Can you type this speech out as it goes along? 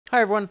Hi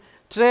everyone,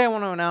 today I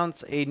want to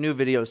announce a new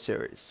video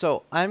series.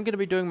 So I'm going to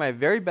be doing my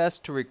very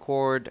best to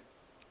record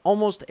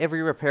almost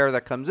every repair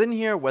that comes in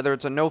here, whether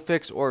it's a no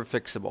fix or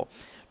fixable.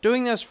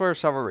 Doing this for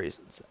several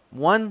reasons.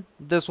 One,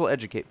 this will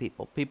educate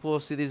people. People will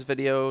see these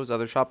videos,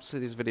 other shops see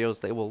these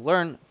videos, they will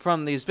learn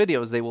from these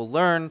videos. They will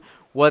learn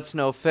what's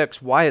no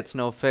fix, why it's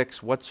no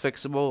fix, what's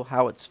fixable,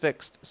 how it's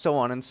fixed, so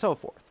on and so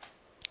forth.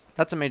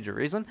 That's a major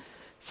reason.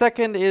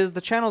 Second is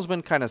the channel's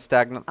been kind of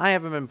stagnant. I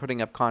haven't been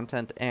putting up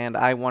content and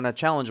I want to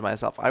challenge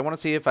myself. I want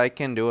to see if I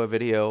can do a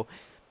video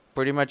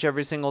pretty much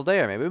every single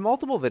day or maybe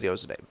multiple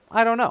videos a day.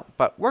 I don't know,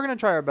 but we're going to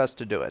try our best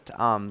to do it.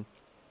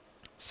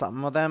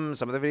 Some of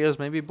the videos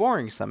may be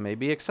boring, some may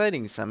be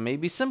exciting, some may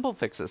be simple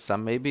fixes,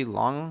 some may be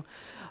long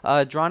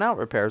drawn out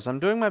repairs. I'm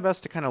doing my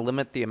best to kind of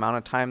limit the amount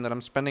of time that I'm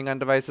spending on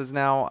devices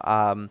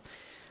now.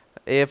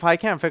 If I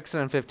can't fix it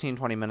in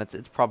 15-20 minutes,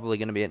 it's probably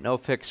going to be a no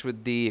fix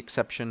with the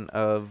exception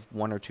of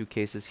one or two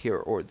cases here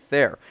or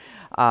there.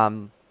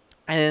 And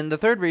the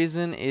third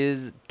reason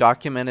is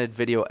documented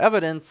video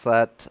evidence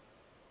that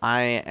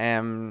I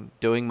am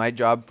doing my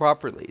job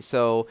properly.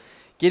 So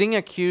getting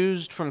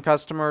accused from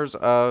customers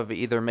of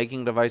either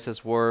making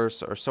devices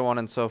worse or so on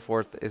and so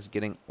forth is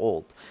getting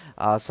old.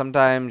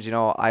 Sometimes, you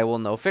know, I will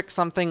no fix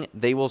something,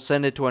 they will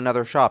send it to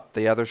another shop.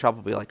 The other shop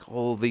will be like,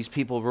 oh, these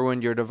people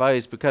ruined your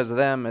device because of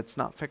them, it's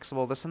not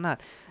fixable, this and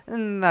that.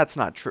 And that's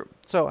not true.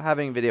 So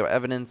having video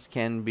evidence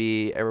can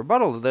be a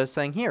rebuttal to this,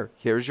 saying,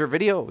 here's your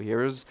video,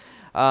 here's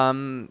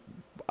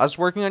us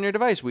working on your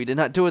device. We did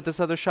not do what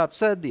this other shop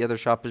said. The other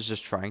shop is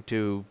just trying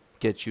to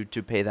get you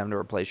to pay them to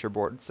replace your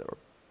board. So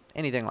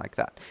anything like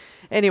that.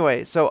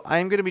 Anyway, so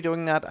I'm going to be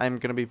doing that. I'm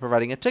going to be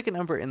providing a ticket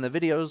number in the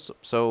videos,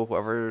 so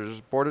whoever's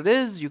board it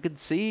is, you could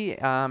see,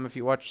 if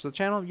you watch the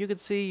channel, you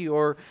could see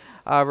your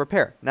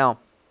repair. Now,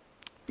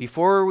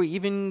 before we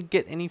even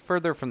get any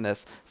further from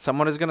this,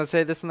 someone is going to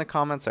say this in the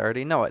comments, I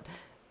already know it.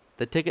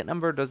 The ticket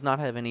number does not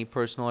have any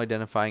personal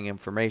identifying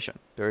information.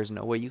 There is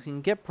no way you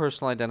can get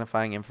personal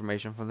identifying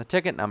information from the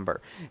ticket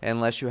number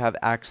unless you have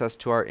access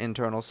to our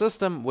internal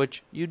system,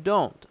 which you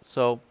don't.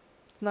 So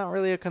it's not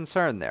really a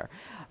concern there.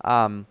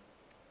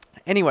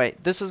 Anyway,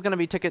 this is going to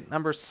be ticket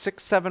number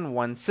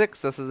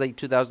 6716. This is a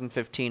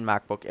 2015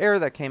 MacBook Air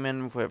that came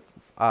in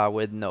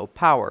with no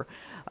power.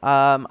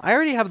 I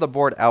already have the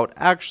board out.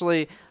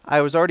 Actually, I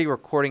was already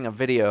recording a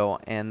video,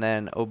 and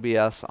then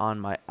OBS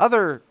on my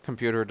other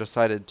computer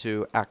decided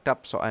to act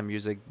up, so I'm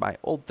using my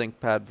old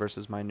ThinkPad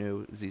versus my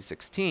new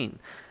Z16.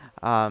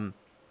 For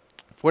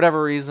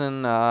whatever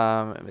reason,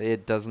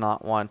 it does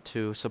not want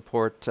to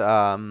support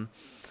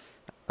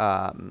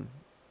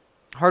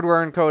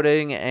hardware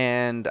encoding,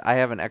 and I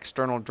have an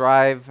external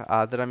drive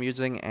that I'm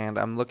using, and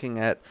I'm looking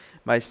at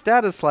my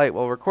status light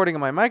while recording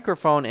on my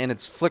microphone, and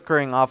it's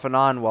flickering off and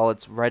on while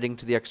it's writing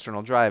to the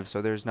external drive,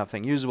 so there's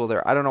nothing usable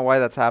there. I don't know why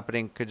that's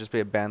happening. Could just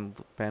be a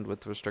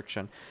bandwidth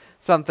restriction,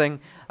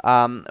 something.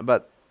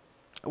 But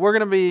we're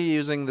going to be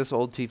using this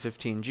old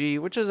T15G,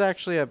 which is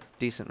actually a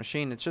decent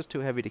machine. It's just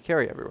too heavy to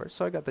carry everywhere,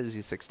 so I got the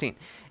Z16.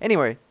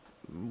 Anyway,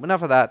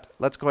 enough of that.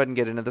 Let's go ahead and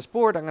get into this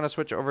board. I'm going to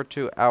switch over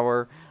to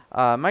our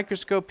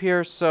microscope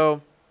here.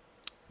 So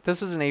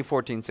this is an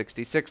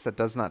A1466 that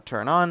does not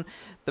turn on.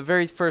 The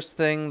very first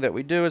thing that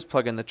we do is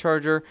plug in the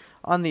charger.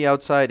 On the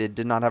outside, it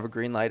did not have a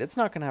green light. It's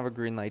not going to have a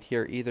green light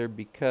here either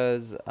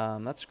because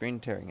that screen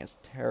tearing is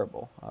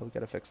terrible. We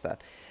got to fix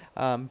that.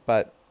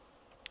 But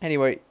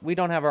anyway, we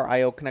don't have our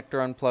I/O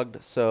connector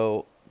unplugged,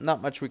 so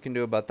not much we can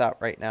do about that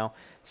right now.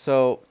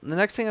 So the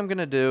next thing I'm going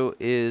to do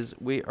is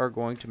we are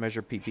going to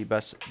measure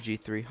PP-Bus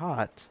G3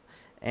 Hot.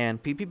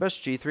 And PP-Bus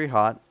G3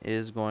 Hot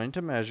is going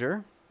to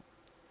measure,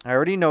 I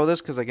already know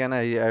this because again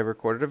I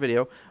recorded a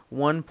video,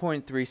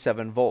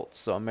 1.37 volts.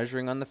 So I'm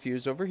measuring on the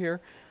fuse over here,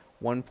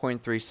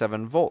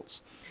 1.37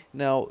 volts.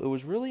 Now it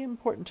was really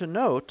important to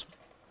note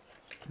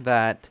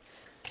that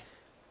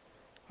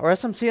our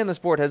SMC on this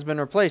board has been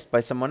replaced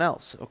by someone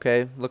else.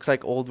 Okay, looks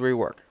like old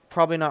rework.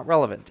 Probably not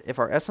relevant. If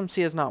our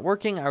SMC is not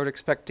working, I would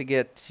expect to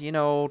get, you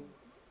know,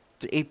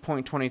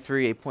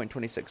 8.23,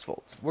 8.26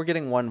 volts. We're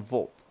getting 1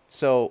 volt.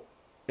 So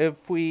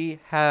if we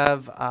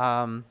have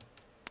 1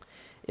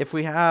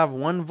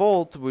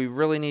 volt, we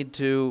really need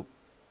to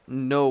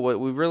know what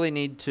we really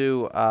need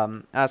to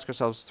ask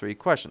ourselves 3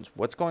 questions.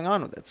 What's going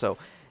on with it? So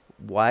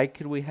why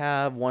could we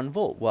have 1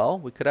 volt? Well,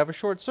 we could have a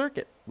short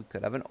circuit. We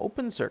could have an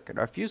open circuit.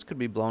 Our fuse could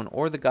be blown,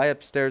 or the guy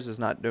upstairs is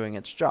not doing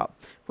its job,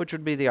 which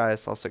would be the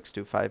ISL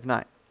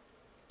 6259.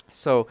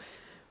 So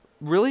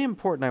really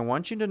important, I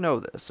want you to know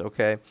this,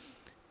 okay?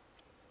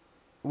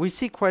 We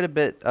see quite a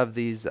bit of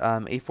these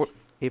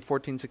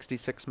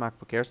A1466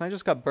 MacBook Airs, and I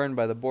just got burned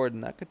by the board,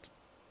 and that could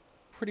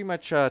pretty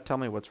much tell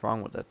me what's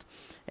wrong with it.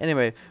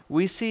 Anyway,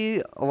 we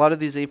see a lot of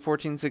these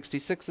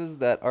A1466s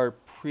that are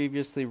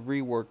previously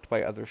reworked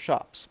by other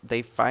shops.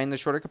 They find the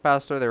shorter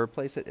capacitor, they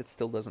replace it, it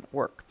still doesn't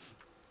work.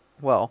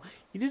 Well,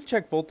 you need to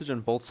check voltage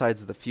on both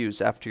sides of the fuse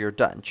after you're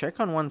done.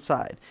 Check on one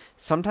side.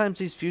 Sometimes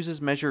these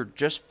fuses measure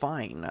just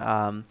fine.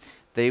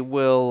 They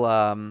will,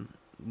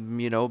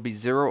 you know, be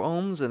 0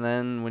 ohms, and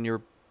then when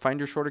you're find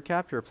your shorter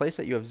cap, you replace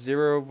it, you have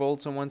 0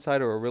 volts on one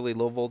side or a really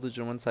low voltage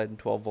on one side and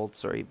 12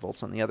 volts or 8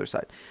 volts on the other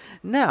side.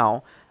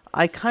 Now,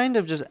 I kind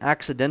of just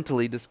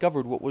accidentally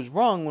discovered what was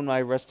wrong when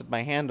I rested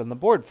my hand on the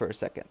board for a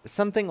second.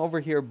 Something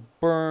over here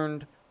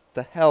burned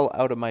the hell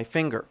out of my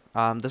finger.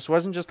 This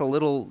wasn't just a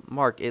little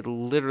mark, it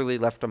literally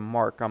left a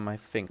mark on my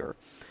finger.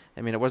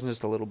 I mean, it wasn't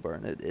just a little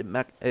burn,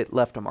 it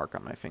left a mark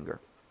on my finger.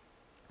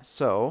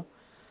 So,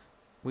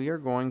 we are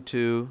going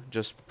to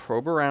just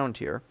probe around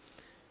here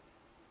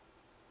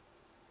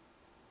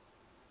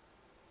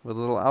with a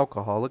little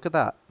alcohol. Look at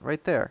that,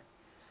 right there.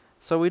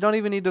 So we don't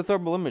even need to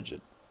thermal image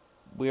it.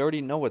 We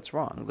already know what's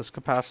wrong. This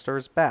capacitor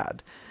is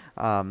bad.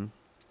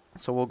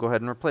 So we'll go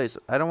ahead and replace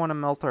it. I don't want to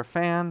melt our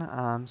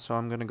fan, so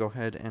I'm going to go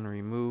ahead and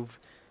remove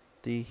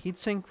the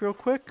heatsink real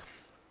quick.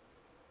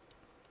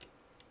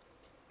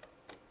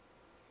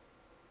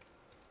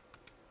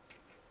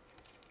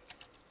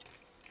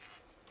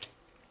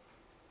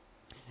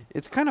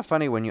 It's kind of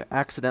funny when you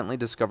accidentally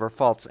discover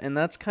faults, and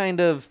that's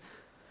kind of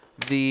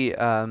the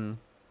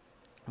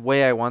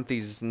way I want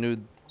these new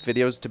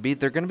videos to be.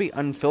 They're going to be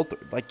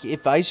unfiltered. Like,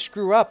 if I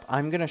screw up,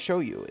 I'm going to show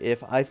you.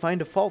 If I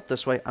find a fault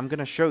this way, I'm going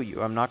to show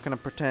you. I'm not going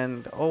to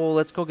pretend, oh,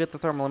 let's go get the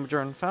thermal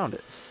imager and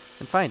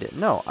find it.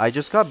 No, I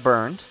just got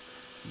burned.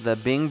 The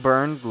being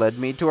burned led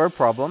me to our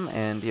problem,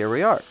 and here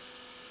we are.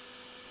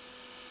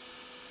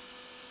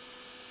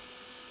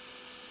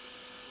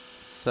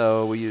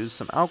 So we used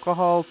some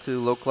alcohol to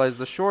localize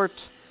the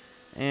short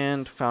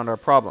and found our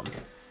problem.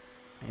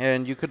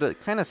 And you could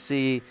kind of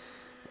see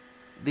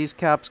these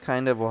caps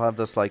kind of will have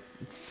this like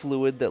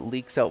fluid that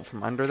leaks out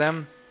from under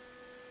them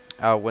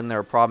when they're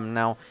a problem.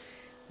 Now,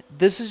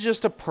 this is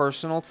just a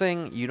personal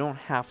thing. You don't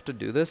have to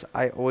do this.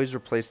 I always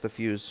replace the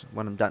fuse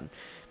when I'm done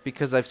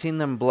because I've seen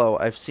them blow.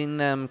 I've seen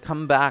them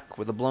come back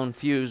with a blown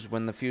fuse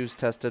when the fuse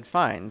tested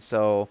fine.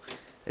 So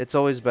it's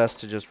always best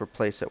to just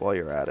replace it while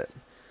you're at it.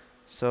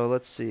 So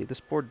let's see. This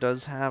board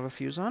does have a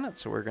fuse on it,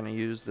 so we're going to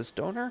use this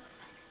donor.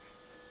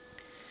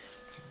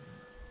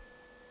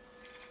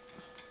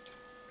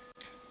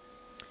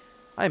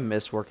 I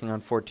miss working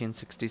on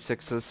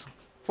 1466s.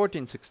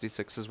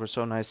 1466s were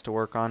so nice to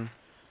work on.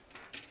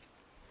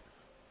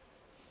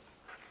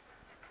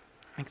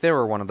 Like, they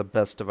were one of the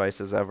best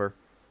devices ever.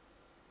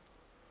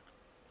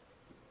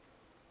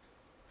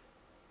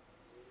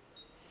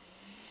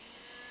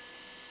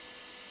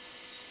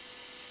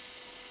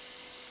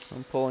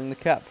 I'm pulling the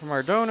cap from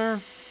our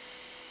donor.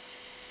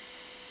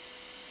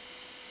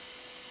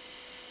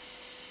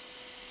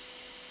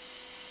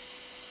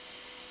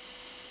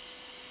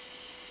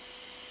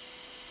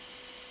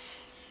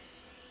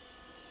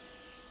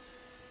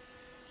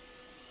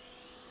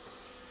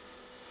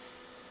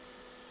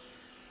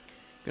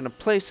 Going to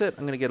place it.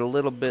 I'm going to get a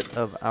little bit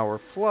of our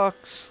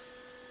flux.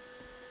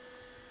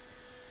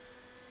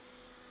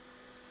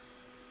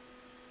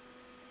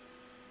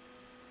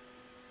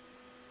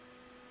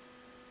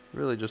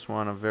 Really just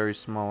want a very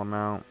small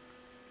amount.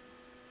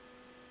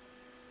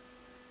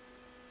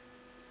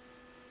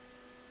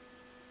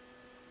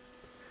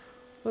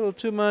 A little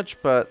too much,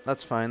 but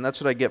that's fine. That's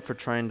what I get for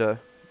trying to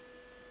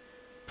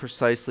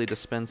precisely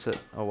dispense it.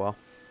 Oh well.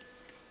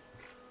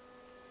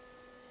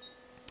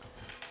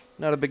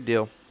 Not a big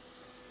deal.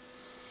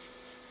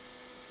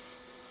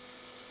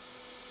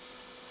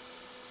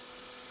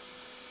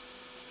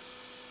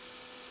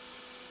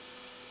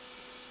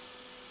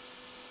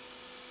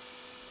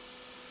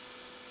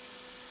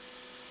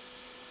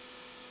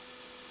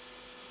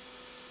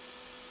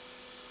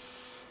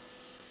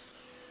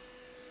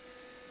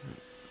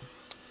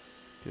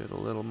 Get a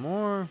little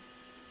more.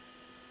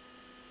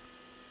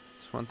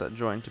 Just want that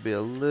joint to be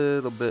a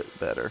little bit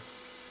better.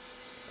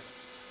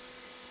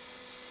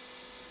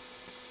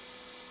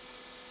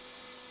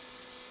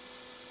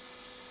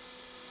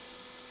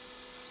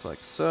 Just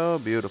like so.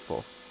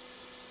 Beautiful.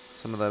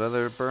 Some of that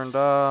other burned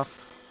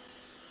off,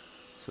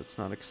 so it's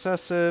not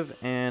excessive.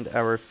 And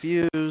our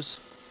fuse.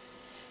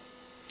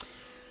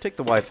 Take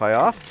the Wi-Fi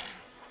off.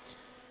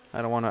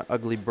 I don't want an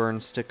ugly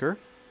burn sticker.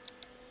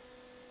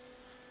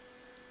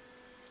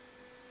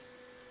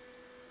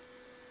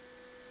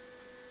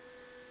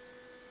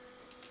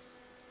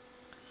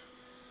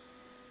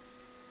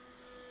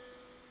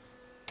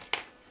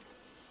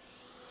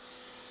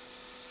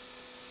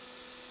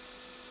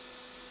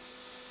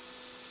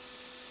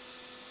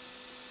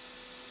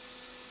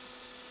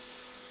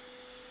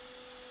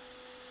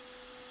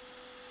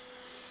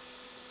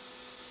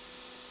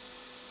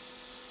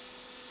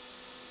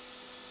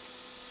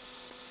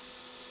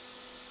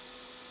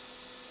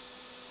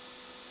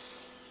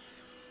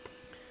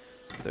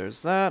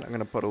 There's that. I'm going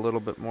to put a little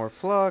bit more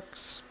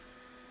flux.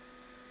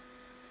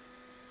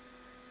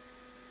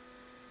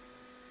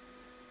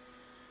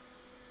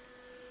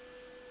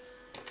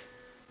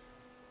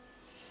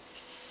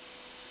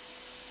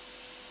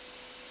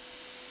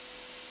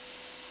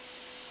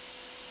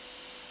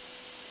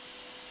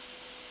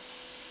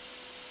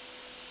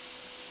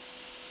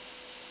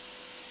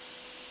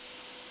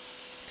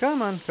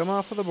 Come on, come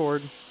off of the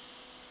board.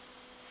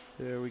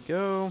 There we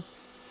go.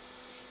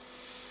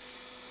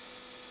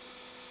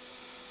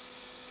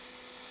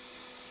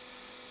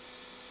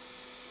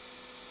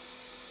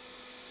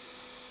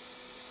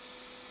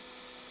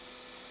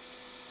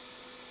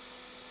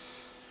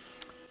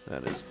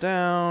 That is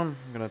down.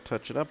 I'm going to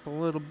touch it up a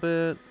little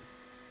bit.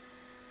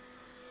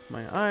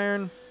 My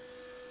iron.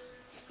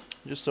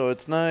 Just so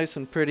it's nice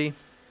and pretty.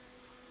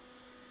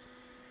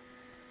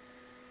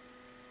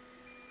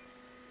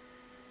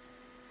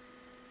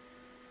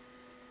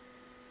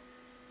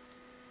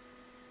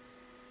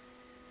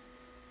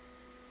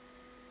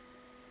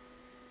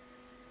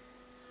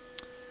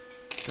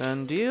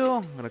 Done deal.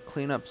 I'm going to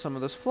clean up some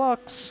of this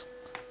flux.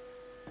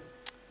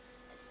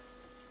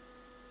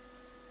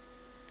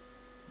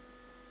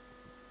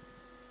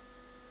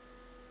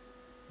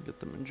 Get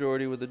the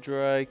majority with a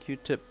dry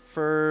Q-tip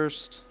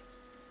first.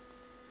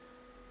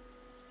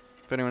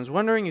 If anyone's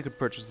wondering, you could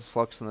purchase this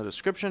flux in the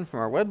description from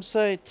our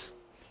website.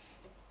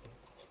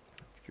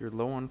 If you're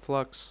low on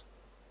flux.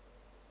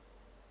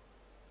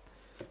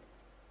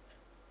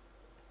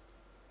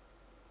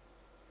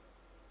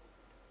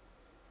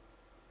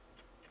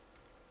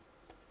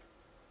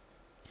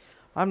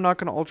 I'm not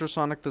going to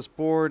ultrasonic this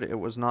board. It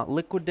was not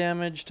liquid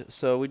damaged,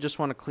 so we just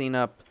want to clean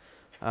up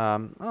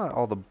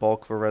all the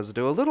bulk of a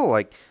residue. A little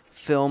like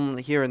film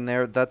here and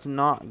there. That's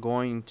not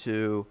going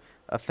to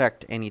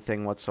affect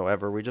anything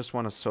whatsoever. We just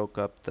want to soak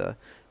up the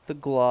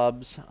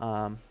globs.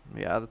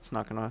 Yeah, that's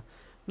not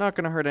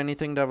gonna hurt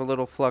anything to have a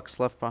little flux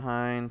left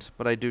behind.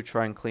 But I do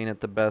try and clean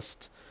it the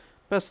best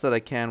that I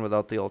can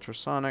without the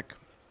ultrasonic.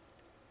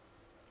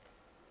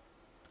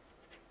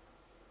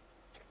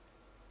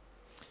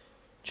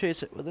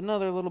 Chase it with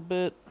another little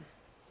bit.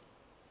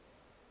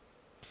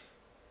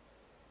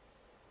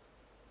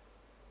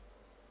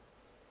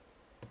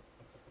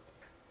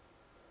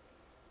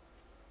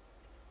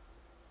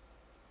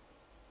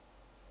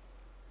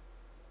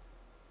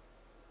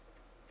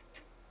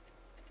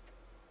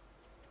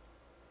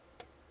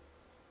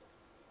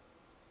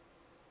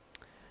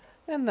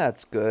 And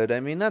that's good. I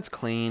mean, that's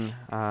clean.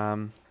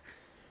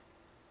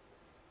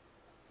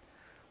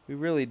 We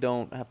really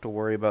don't have to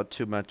worry about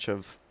too much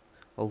of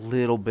a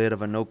little bit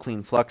of a no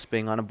clean flux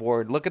being on a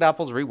board. Look at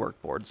Apple's rework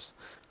boards.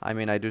 I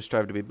mean, I do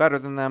strive to be better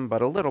than them,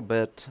 but a little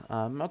bit.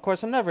 Of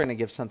course, I'm never going to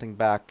give something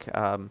back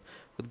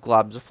with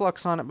globs of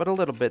flux on it, but a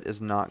little bit is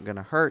not going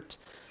to hurt.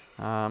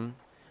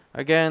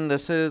 Again,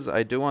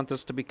 I do want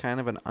this to be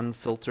kind of an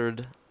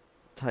unfiltered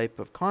type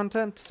of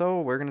content, so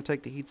we're going to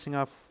take the heatsink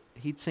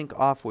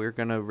off. We're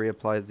going to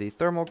reapply the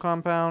thermal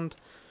compound.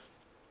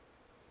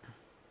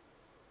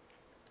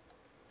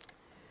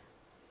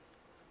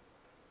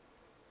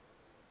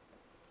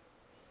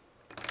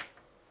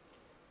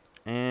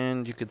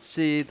 And you could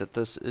see that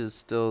this is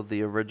still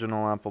the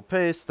original Apple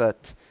paste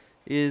that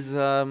is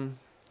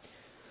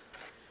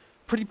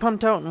pretty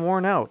pumped out and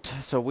worn out.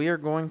 So we are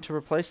going to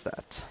replace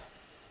that.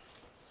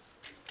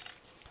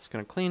 Just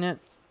going to clean it.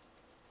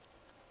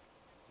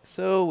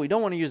 So we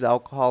don't want to use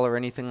alcohol or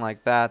anything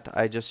like that.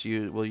 I just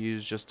will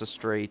use just a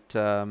straight,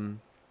 you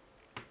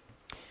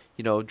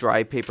know,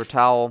 dry paper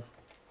towel.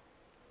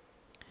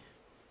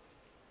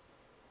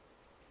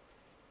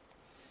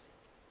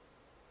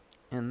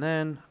 And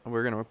then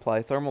we're going to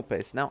apply thermal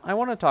paste. Now, I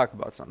want to talk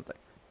about something.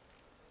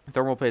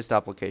 Thermal paste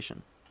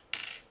application.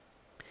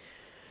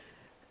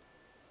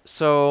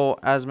 So,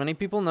 as many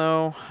people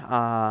know,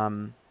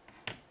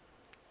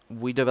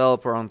 we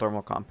develop our own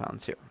thermal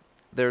compounds here.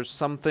 There's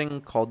something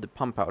called the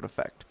pump out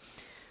effect.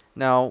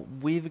 Now,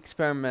 we've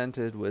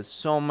experimented with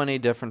so many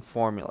different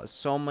formulas,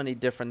 so many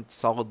different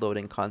solid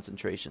loading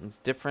concentrations,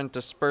 different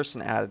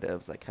dispersant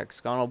additives like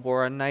hexagonal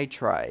boron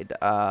nitride,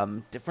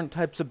 different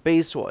types of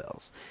base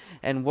oils.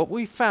 And what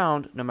we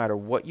found, no matter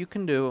what you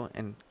can do,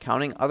 and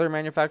counting other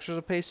manufacturers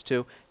of paste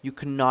too, you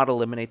cannot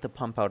eliminate the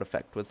pump out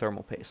effect with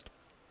thermal paste.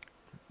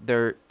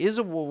 There is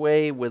a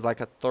way with like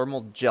a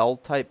thermal gel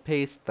type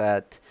paste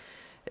that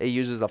it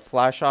uses a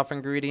flash off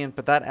ingredient,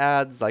 but that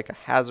adds like a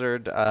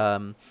hazard,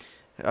 a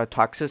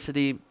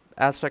toxicity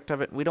aspect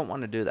of it. We don't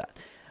want to do that.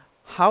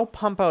 How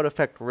pump out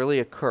effect really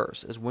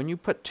occurs is when you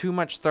put too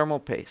much thermal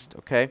paste,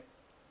 okay?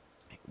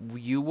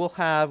 You will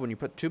have, when you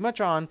put too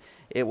much on,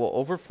 it will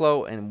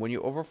overflow, and when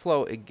you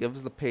overflow, it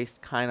gives the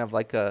paste kind of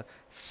like a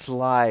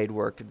slide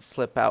where it can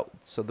slip out.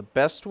 So the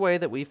best way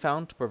that we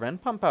found to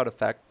prevent pump out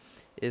effect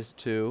is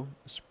to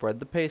spread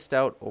the paste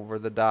out over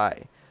the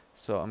die.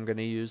 So I'm going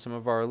to use some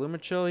of our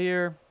Alumachill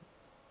here.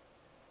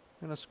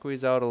 I'm going to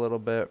squeeze out a little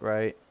bit,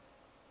 right?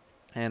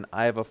 And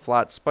I have a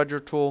flat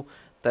spudger tool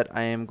that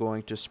I am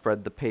going to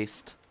spread the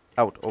paste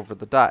out over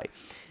the die.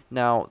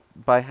 Now,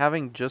 by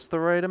having just the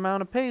right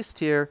amount of paste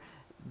here,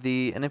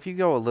 and if you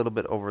go a little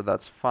bit over,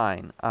 that's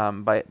fine.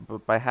 By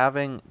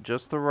having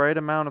just the right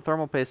amount of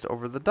thermal paste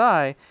over the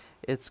die,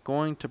 it's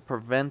going to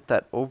prevent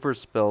that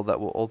overspill that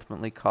will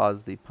ultimately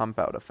cause the pump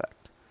out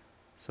effect.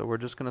 So we're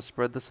just going to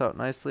spread this out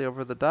nicely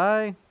over the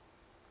die.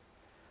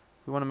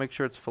 We want to make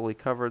sure it's fully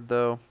covered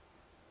though.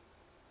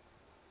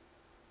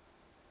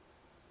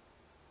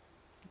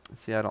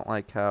 See, I don't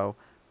like how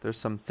there's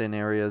some thin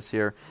areas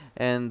here.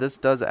 And this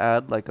does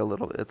add like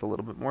it's a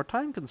little bit more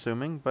time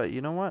consuming, but you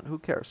know what? Who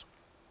cares?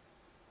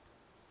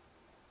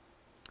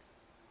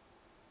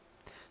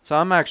 So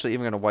I'm actually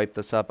even going to wipe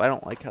this up. I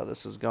don't like how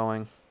this is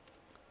going.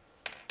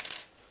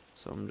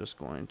 So I'm just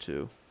going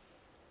to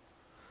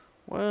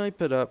wipe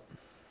it up.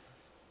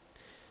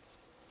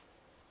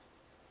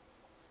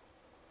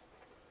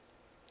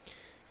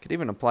 Could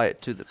even apply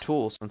it to the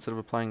tool, so instead of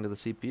applying to the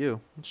CPU.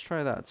 Let's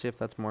try that, see if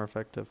that's more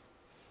effective.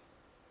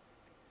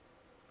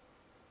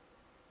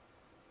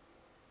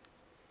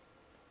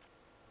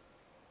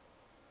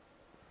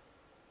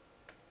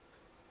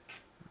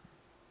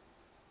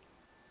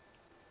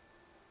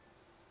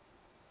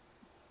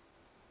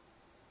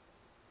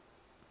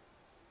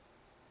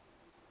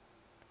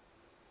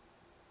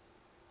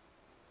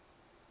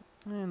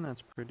 And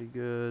that's pretty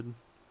good.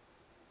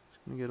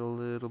 Just gonna get a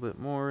little bit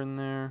more in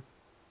there.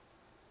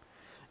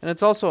 And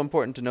it's also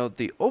important to note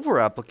the over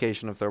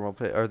application of thermal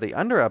paste, or the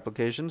under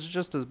application, is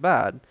just as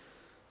bad.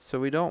 So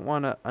we don't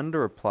want to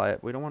under apply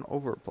it. We don't want to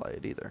over apply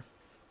it either.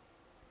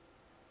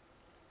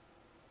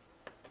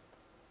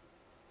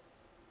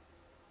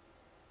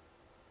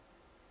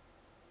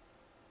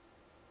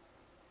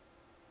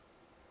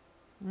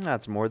 And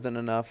that's more than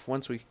enough.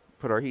 Once we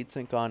put our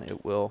heatsink on,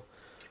 it will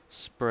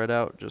spread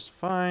out just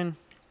fine.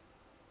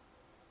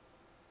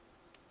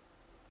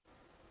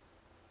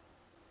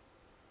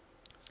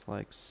 Just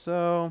like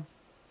so.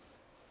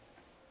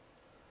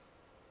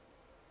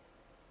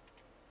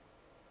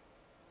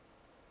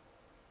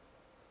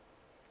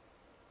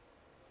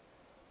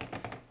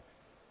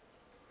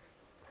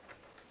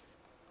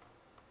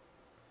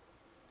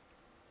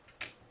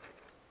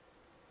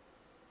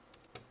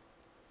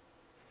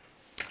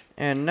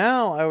 And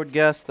now I would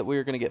guess that we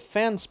are going to get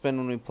fan spin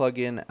when we plug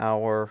in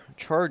our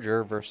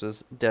charger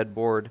versus dead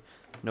board,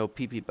 no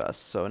PP bus.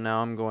 So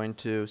now I'm going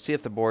to see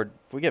if the board,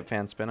 if we get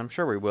fan spin, I'm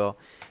sure we will.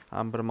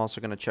 But I'm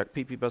also going to check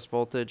PP bus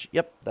voltage.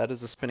 Yep, that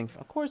is a spinning.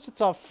 Of course it's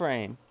off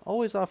frame,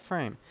 always off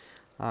frame.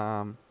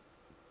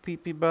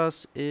 PP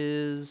bus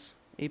is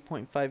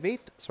 8.58,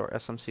 so our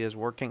SMC is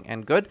working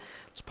and good.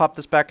 Let's pop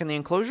this back in the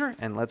enclosure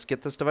and let's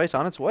get this device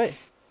on its way.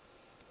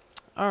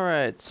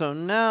 Alright, so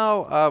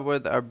now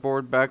with our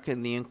board back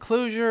in the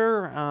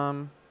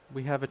enclosure,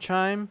 we have a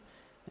chime,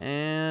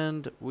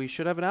 and we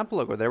should have an Apple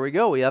logo. There we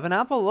go, we have an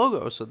Apple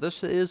logo, so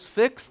this is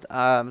fixed.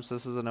 So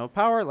this is a no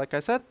power, like I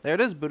said. There it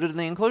is, booted in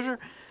the enclosure.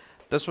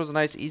 This was a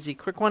nice, easy,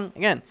 quick one.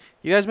 Again,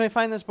 you guys may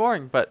find this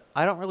boring, but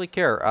I don't really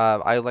care.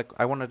 I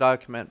want to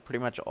document pretty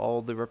much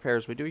all the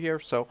repairs we do here,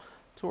 so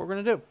that's what we're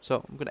going to do.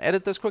 So I'm going to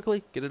edit this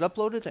quickly, get it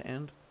uploaded,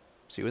 and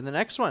see you in the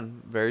next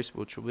one,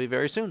 which will be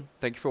very soon.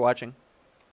 Thank you for watching.